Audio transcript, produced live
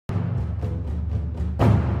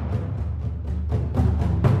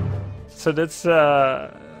So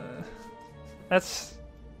that's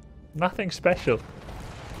nothing special.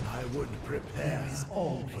 I would prepare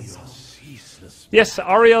all for your ceaseless. Yes,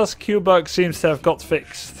 Auriel's Q bug seems to have got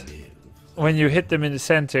fixed. When you hit them in the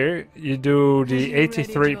center, you do the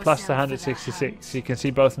 83 plus the 166. You can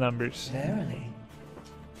see both numbers. Verily.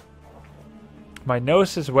 My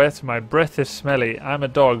nose is wet, my breath is smelly. I'm a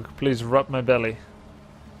dog, please rub my belly.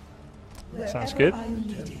 Sounds good. The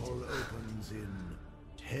temple opens in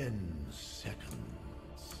 10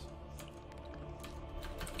 seconds.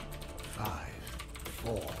 5,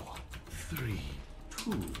 4, 3,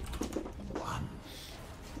 2, 1.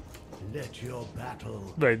 Let your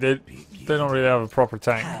battle. Wait, they don't really have a proper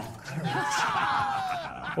tank.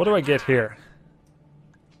 What do I get here?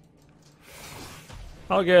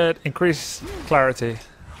 I'll get increased clarity.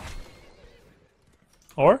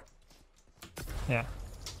 Or? Yeah.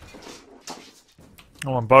 I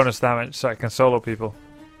want bonus damage so I can solo people.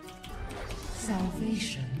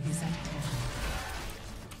 Salvation is at hand.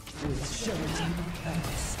 With surety of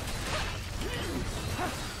purpose.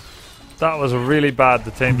 That was a really bad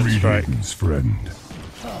detainment strike. Greetings, friend.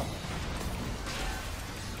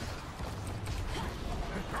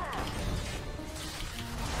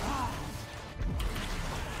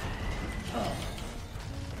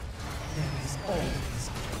 There is always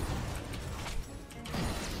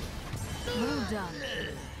Well done.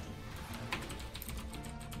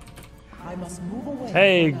 I must move away.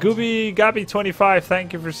 Hey, from Gabby 25,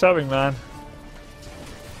 thank you for subbing, man.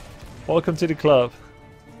 Welcome to the club.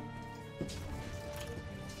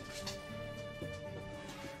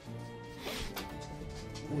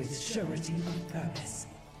 with surety of purpose.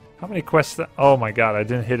 How many quests? Oh my god, I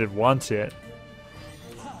didn't hit it once yet.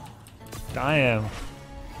 Damn.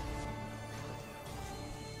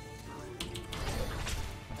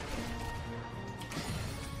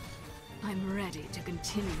 I'm ready to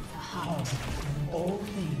continue the hunt. All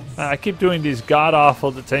things. I keep doing these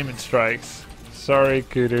god-awful detainment strikes. Sorry,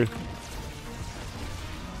 Kudu.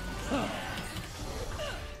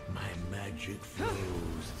 My magic flows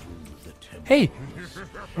through the temple. Hey,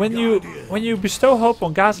 when you bestow hope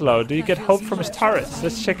on Gazlo, do you get hope from his turrets?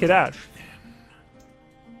 Let's check it out.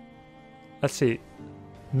 Let's see.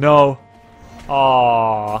 No.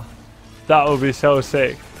 Aww. That would be so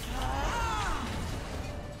sick.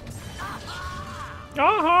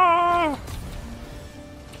 Aha!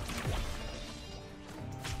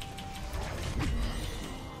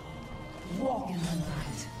 Walk in the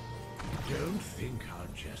light. Don't think I'll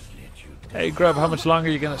just let you down. Hey, Grub, how much longer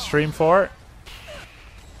are you gonna stream for?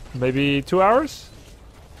 Maybe 2 hours?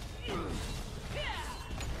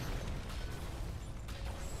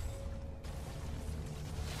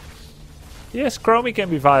 Yes, Chromie can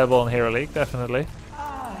be viable in Hero League, definitely.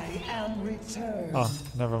 I am returned. Oh,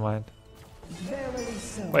 never mind. Verily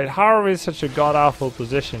so. Wait, how are we in such a god-awful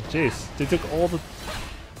position? Jeez, they took all the...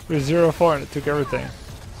 We're 0-4 and it took everything.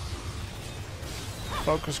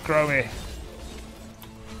 Focus, Chromie.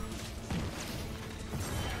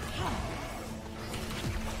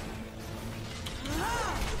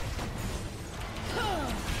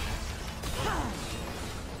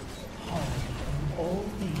 All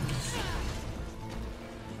things.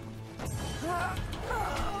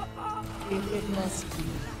 If it must be.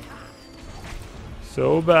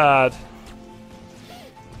 So bad.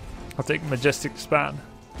 I'll take Majestic Span.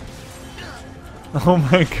 Oh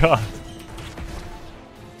my god.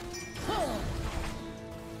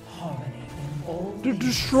 Harmony in all They're things.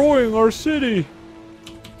 destroying our city.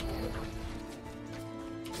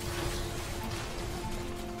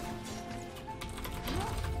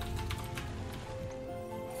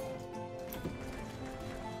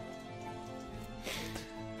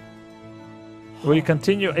 Will you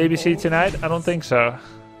continue ABC tonight? I don't think so.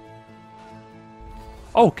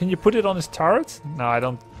 Oh, can you put it on his turret? No, I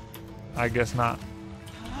don't. I guess not.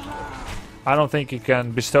 I don't think you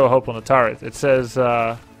can bestow hope on the turret. It says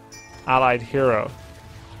allied hero.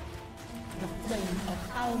 The flame of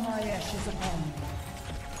Almayesh is upon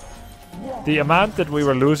me. Walk The amount that we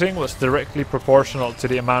were losing was directly proportional to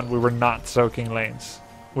the amount we were not soaking lanes.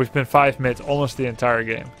 We've been 5 mid almost the entire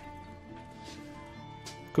game.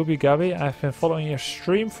 Grubby Gubby, I've been following your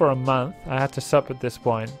stream for a month. I had to sub at this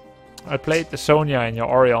point. I played the Sonya in your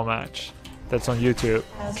Auriel match. That's on YouTube.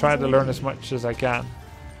 Try to learn as much as I can.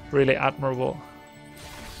 Really admirable.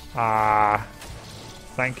 Ah,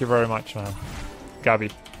 thank you very much, man. Gabby.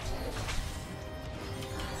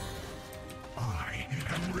 I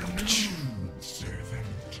am renewed,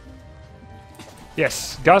 servant.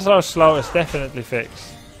 Yes, Gazlo's slow is definitely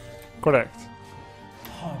fixed. Correct.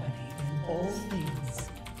 harmony in all things.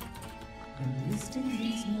 Enlisting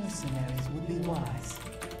these mercenaries would be wise.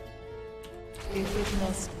 If it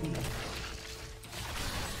must be.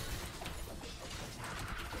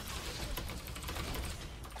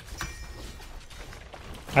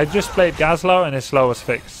 I just played Gazlowe and his slow was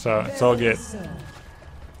fixed, so it's all good. So,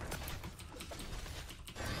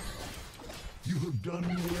 You have done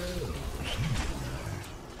well.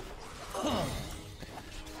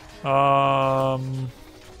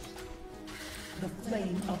 the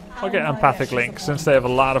flame of I'll get our Empathic ashes Link upon since they have a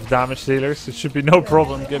lot of damage dealers. It should be no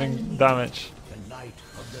problem getting damage. The light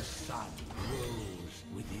of the sun grows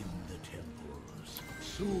within the temples.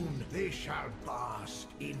 Soon they shall bask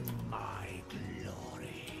in my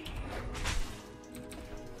glory.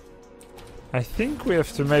 I think we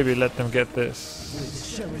have to maybe let them get this. with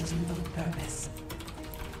surety of purpose.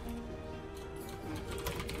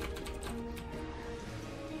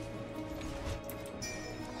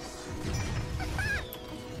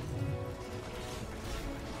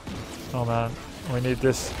 Oh man, we need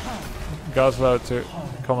this Gazlowe to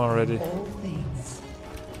come already. All things.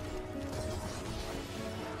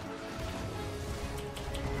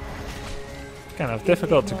 Kind of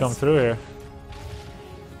difficult to come through here.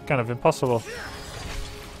 Kind of impossible.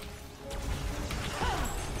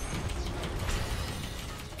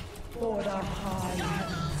 For the high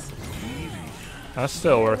heavens. That's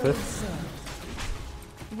still worth it.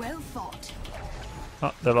 Well fought.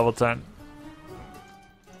 Oh, they're level 10.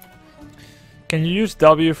 Can you use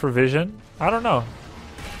W for vision? I don't know.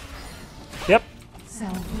 Yep,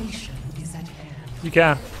 Salvation is at hand. you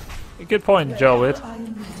can. Good point, Joe. It. I need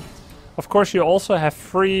it. Of course, you also have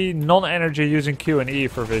free non-energy using Q and E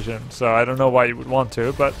for vision, so I don't know why you would want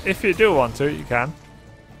to, but if you do want to, you can.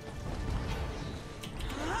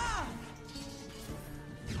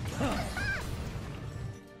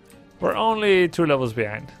 We're only 2 levels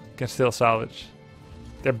behind. Can still salvage.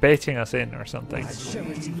 They're baiting us in or something. With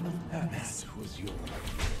surety of purpose. Was yours.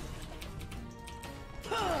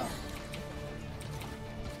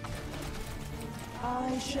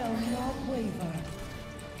 I shall not waver.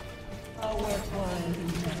 A worthwhile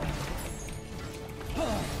endeavor.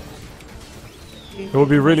 It would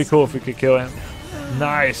be really cool if we could kill him.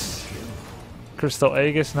 Nice. Crystal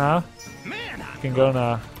Aegis now. You can go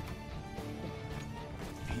now.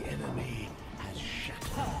 The enemy has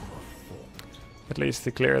shattered your fort. At least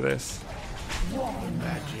to clear this.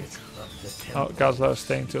 Magic of the Oh, temple. Gazlowe's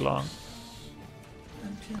staying too long.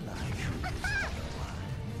 Until I choose.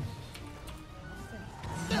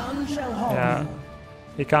 None shall harm Yeah. you.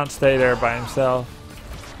 He can't stay there by himself.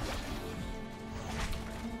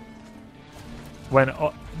 When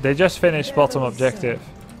they just finished bottom objective.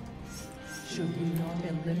 Should we not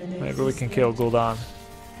eliminate Maybe we this can threat? kill Gul'dan.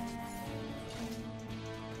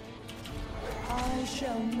 I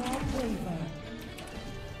shall not waver.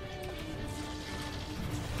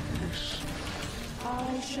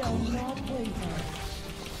 I shall not waver.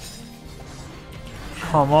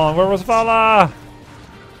 Come on, where was Vala?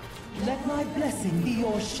 Let my blessing be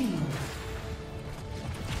your shield.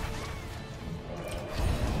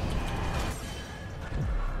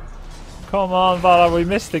 Come on, Vala, we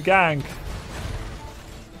missed the gank.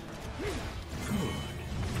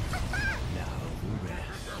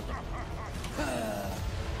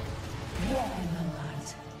 Walk in the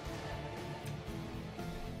light.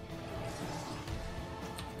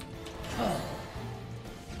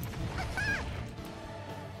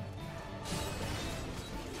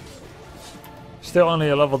 Still only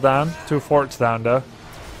a level down, 2 forts down though.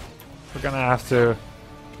 We're gonna have to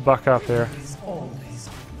buck up here. Is always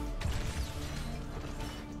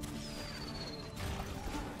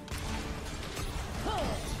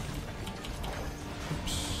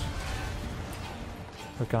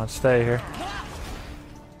We can't stay here.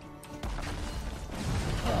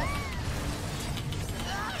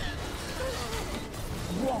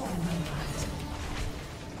 walk in the light.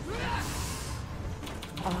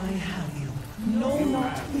 I have you. No,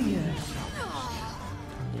 not fear.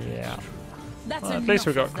 Yeah. That's Well, at least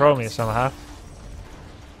we got enough of Chromie that. somehow.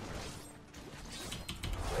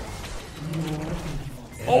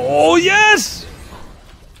 Oh yes!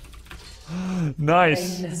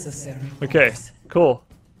 Nice. A necessary Okay, force. cool.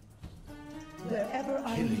 Wherever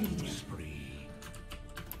I lead, Spree.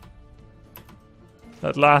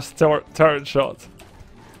 That last turret shot.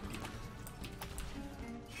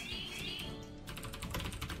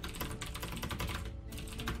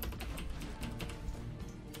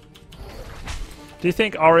 Do you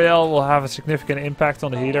think Auriel will have a significant impact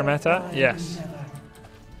on the healer meta? Yes. never.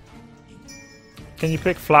 Can you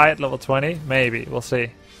pick Fly at level 20? Maybe, we'll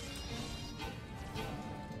see.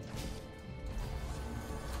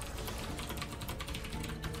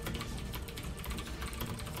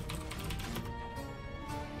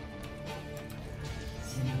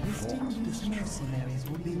 Those mercenaries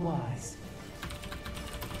will be wise.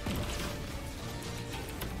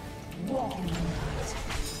 Walk in the light.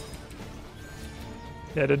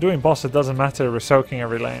 Yeah, they're doing boss, it doesn't matter, we're soaking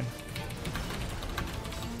every lane.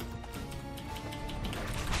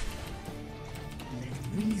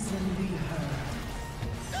 Reason be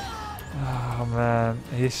heard. Oh man,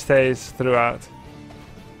 he stays throughout.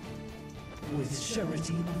 With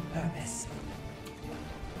surety of purpose.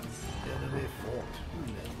 Enemy fort.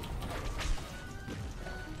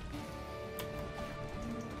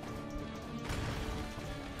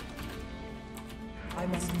 I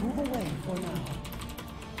must move away for now.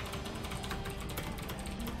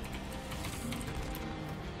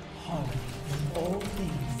 Harmony in all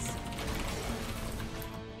things.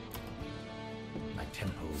 My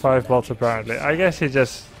temples 5 bots apparently. I guess he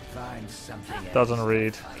just find something doesn't else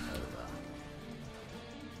read. to fight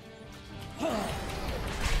over.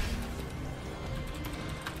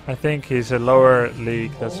 I think he's a lower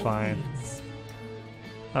league, that's fine.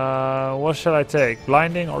 What shall I take?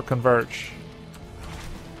 Blinding or Converge?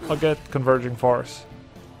 I'll get Converging Force.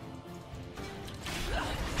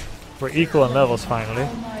 We're equal in levels finally.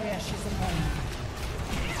 All my ashes upon you.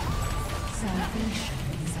 Salvation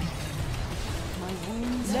is at hand. My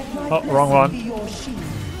wounds. Let my Oh, wrong blessing one. be your shield.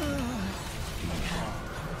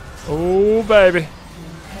 Oh baby.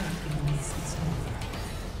 Everything is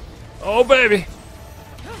over. Oh baby.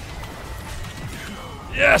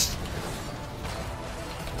 Yes!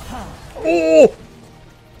 Oh!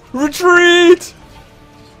 Retreat!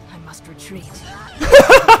 I must retreat.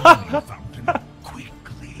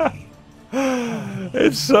 Quickly.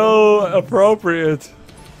 It's so appropriate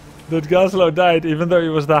that Goslow died even though he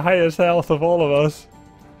was the highest health of all of us.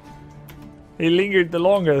 He lingered the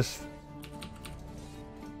longest.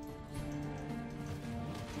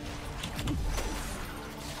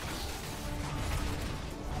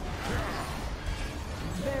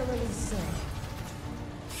 Verily so.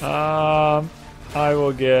 I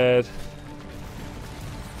will get...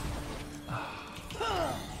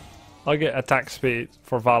 I'll get attack speed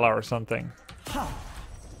for Vala or something.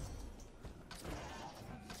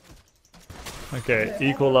 Okay,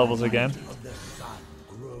 equal levels again.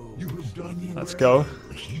 You have done Let's go.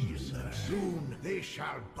 soon they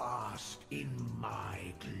shall bask in my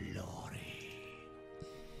glory.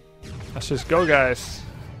 Let's just go, guys.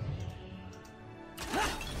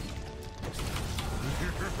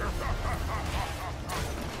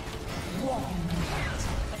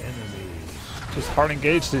 Just hard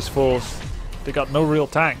engage these fools. They got no real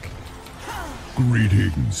tank.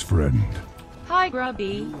 Greetings, friend. Hi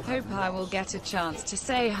Grubby, hope I will get a chance to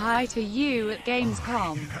say hi to you at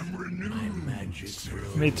Gamescom.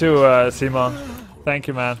 Me too, Simon. Thank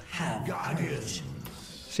you, man. Guardians,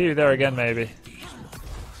 See you there again, maybe.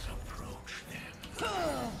 approach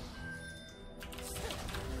them.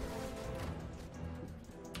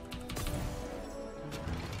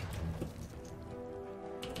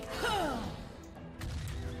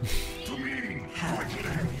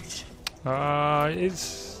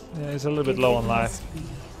 He's a little bit low on life.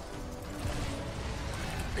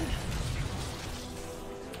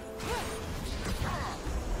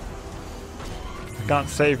 I can't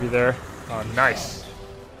save you there. Oh, nice.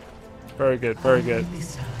 Very good, very good.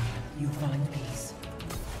 This time you find peace.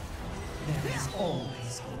 There is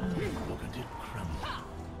always hope. Look at it crumble.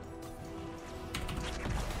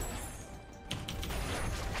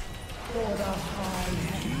 For the high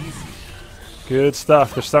heavens. Good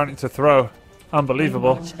stuff. They're starting to throw.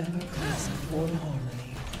 Unbelievable. Much ever present for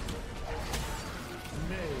harmony.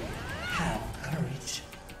 Have courage.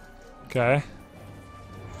 Okay.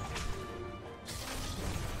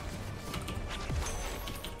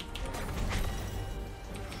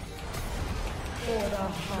 For the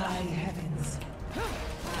high heavens.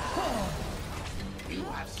 You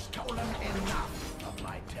have stolen enough of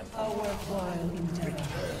my temple. A worthwhile endeavor.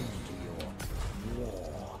 Return to your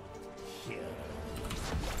war here.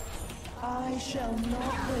 I shall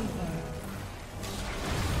not waver.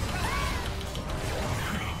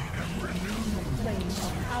 The flame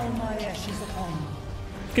of all my ashes upon you.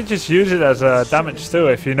 You can just use it as a damage too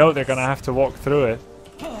if you know they're gonna have to walk through it.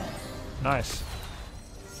 Nice.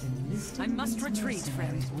 I must retreat,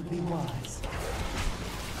 friend. Will be wise.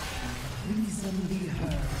 Reason be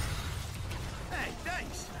heard. Hey,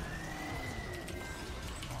 thanks.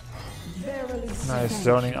 Verily Nice so.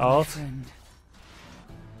 zoning out. Friend.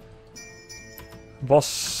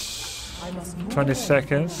 Boss. I must move 20 away.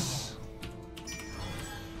 seconds.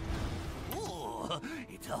 Ooh,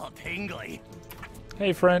 it's all tingly.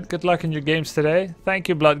 Hey friend, good luck in your games today. Thank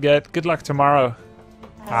you, Bloodget. Good luck tomorrow.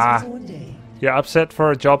 As Ah. was ordained. You're upset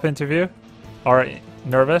for a job interview? Or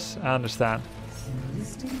nervous. I understand.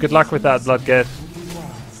 Good luck with that, Bloodgate.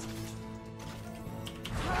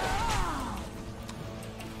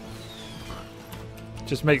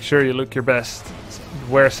 Just make sure you look your best.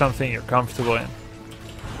 Wear something you're comfortable in.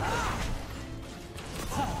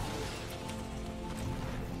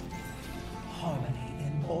 Harmony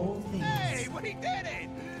in all things. Hey, we did it!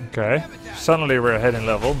 Okay. Suddenly we're ahead in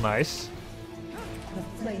level. Nice. The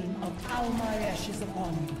flame of Almaesh is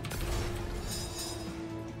upon you.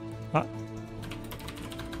 Ah.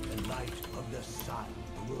 The light of the sun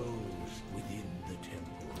grows within the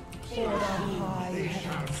temple. For the high They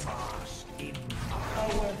shall heavens, bask in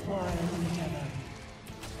a worthwhile endeavor.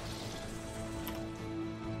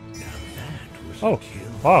 that was Oh. a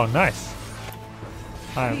kill. Wow, nice.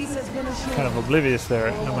 I'm Peace has been assured. kind of oblivious there,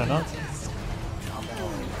 am I not?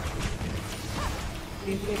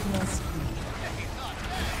 If it must be.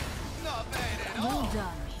 Well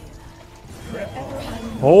done, healer.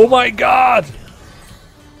 Oh my god!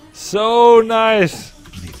 So nice!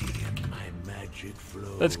 My magic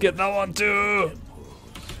flow. Let's get that one too!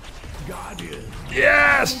 Guardian.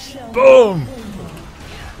 Yes! Boom!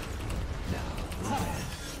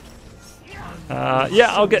 Yeah,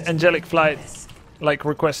 I'll get Angelic Flight, like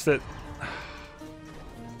requested.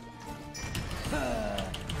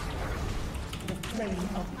 The flame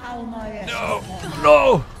of Almaesh No! is upon you.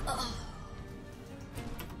 No!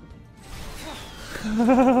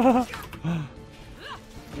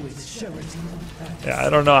 With surety of purpose. Yeah, I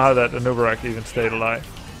don't know how that Anubarak even stayed alive.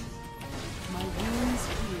 My wounds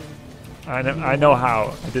heal. I know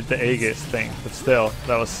how. I did the Aegis thing, but still,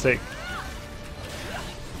 that was sick.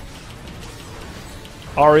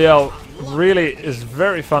 Auriel really is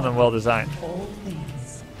very fun and well designed. All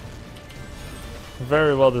things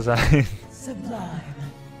Very well designed. sublime.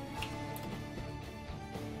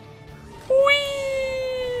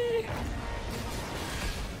 Whee!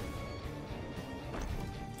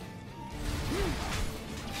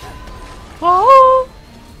 Oh!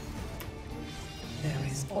 There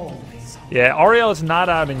is always hope. Yeah, Auriel is not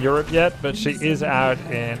out in Europe yet, but she is out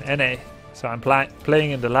in NA. So I'm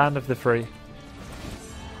playing in the land of the free.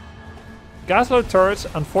 Gaslow turrets,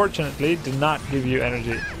 unfortunately, do not give you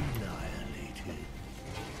energy.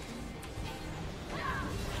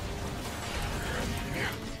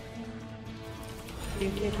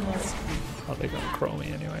 If it must be. Oh, they're gonna crow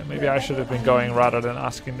me anyway. Maybe I should have been going rather than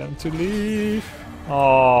asking them to leave.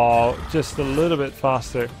 Oh, just a little bit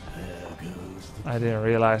faster. I didn't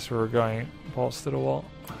realize we were going balls to the wall.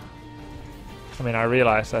 I mean, I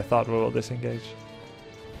realized. I thought we will disengage.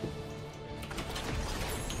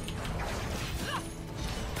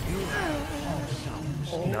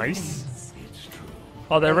 Nice.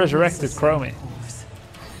 Oh, they resurrected Chromie.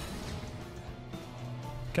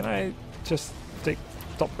 Can I just take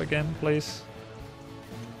top again, please?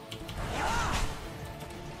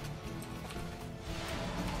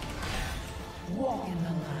 Walk in the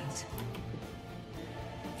light.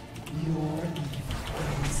 Your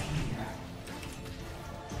evil is here.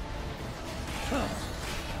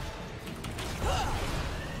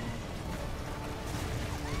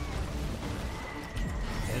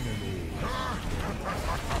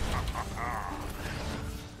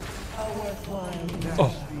 A worthwhile.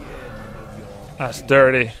 Oh, that's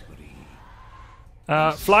dirty.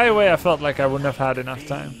 Fly away. I felt like I wouldn't have had enough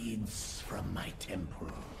time. Fades from my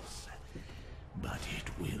temples, but it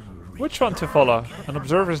will Which one to follow? An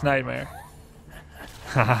observer's nightmare.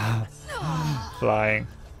 Flying.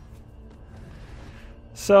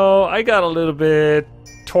 So I got a little bit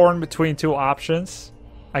torn between two options.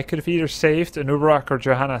 I could have either saved Anubarak or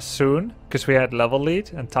Johanna soon, because we had level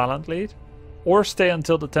lead and talent lead, or stay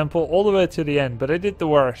until the temple all the way to the end, but I did the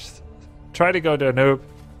worst. Try to go to Anub,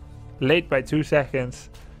 late by 2 seconds,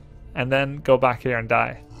 and then go back here and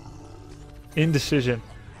die. Indecision.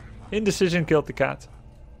 Indecision killed the cat.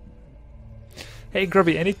 Hey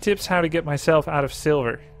Grubby, any tips how to get myself out of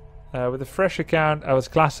silver? With a fresh account, I was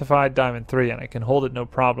classified Diamond 3 and I can hold it no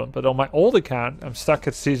problem, but on my old account, I'm stuck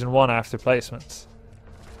at Season 1 after placements.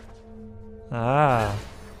 Ah.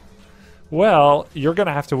 Well, you're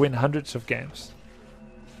gonna have to win hundreds of games.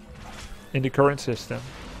 In the current system.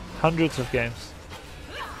 Hundreds of games.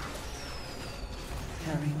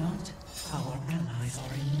 Carry not, our allies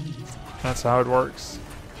are in need. That's how it works.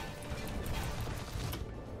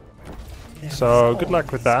 There So, is good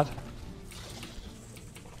luck with always, that.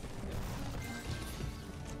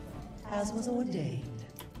 as was ordained.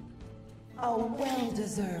 A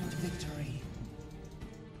well-deserved victory.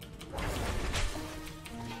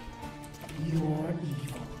 Your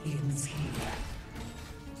evil ends here.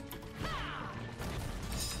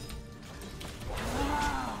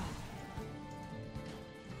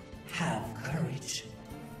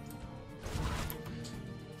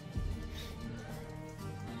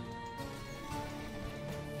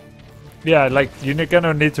 Yeah, like you're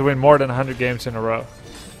gonna need to win more than 100 games in a row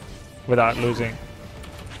without losing.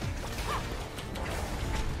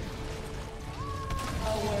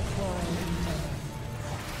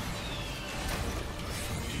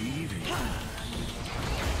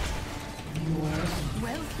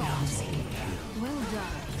 Well fought. Well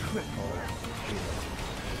done.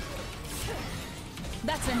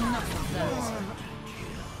 That's enough of that.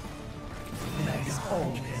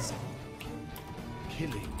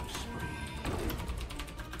 Killing spree.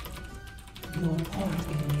 Your point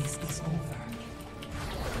in this is over.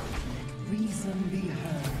 Reason be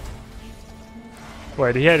heard.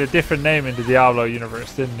 Wait, he had a different name in the Diablo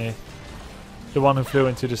universe, didn't he? The one who flew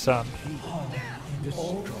into the sun.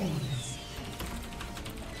 All things.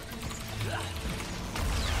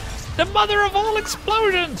 The mother of all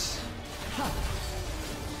explosions!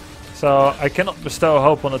 So, I cannot bestow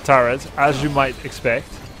hope on the turret, as you might expect.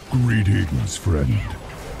 Greetings, friend.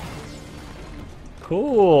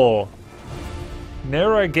 Cool.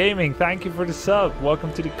 Nera Gaming, thank you for the sub.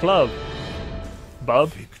 Welcome to the club. Bub.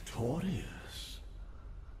 Victorious.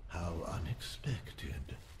 How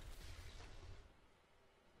unexpected.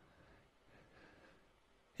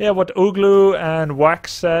 Yeah, what Uglu and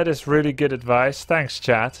Wax said is really good advice. Thanks,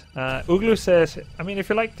 chat. Uglu says, I mean, if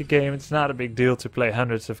you like the game, it's not a big deal to play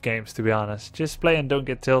hundreds of games, to be honest. Just play and don't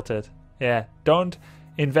get tilted. Yeah, don't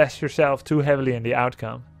invest yourself too heavily in the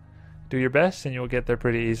outcome. Do your best and you'll get there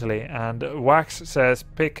pretty easily. And Wax says,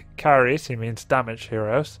 pick carries, he means damage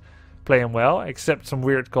heroes. Play them well, accept some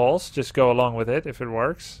weird calls, just go along with it if it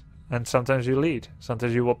works. And sometimes you lead.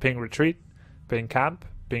 Sometimes you will ping retreat, ping camp,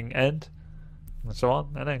 ping end, and so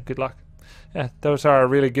on, and then good luck. Yeah, those are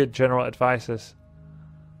really good general advices.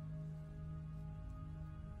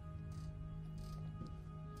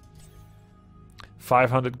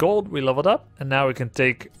 $500 gold, we leveled up, and now we can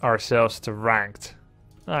take ourselves to ranked.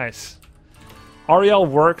 Nice. Auriel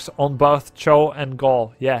works on both Cho and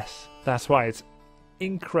Gaul. Yes, that's why it's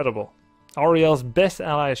incredible. Auriel's best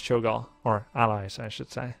ally is Cho'Gall, or allies I should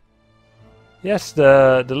say. Yes,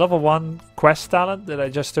 the level 1 quest talent that I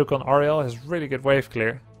just took on Auriel has really good wave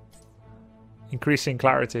clear. Increasing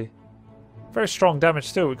clarity. Very strong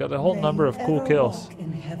damage too, we got a whole number of cool kills.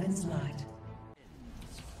 In heaven's light.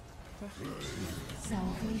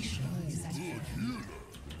 Salvation is at hand.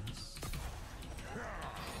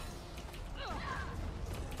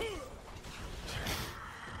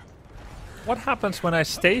 What happens when I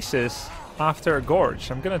stasis after a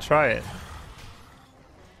gorge? I'm gonna try it.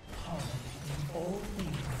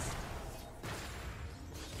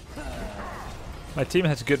 My team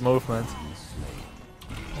has good movement.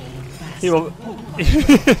 He will.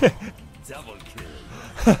 Double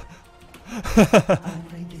kill.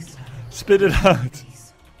 Spit it out.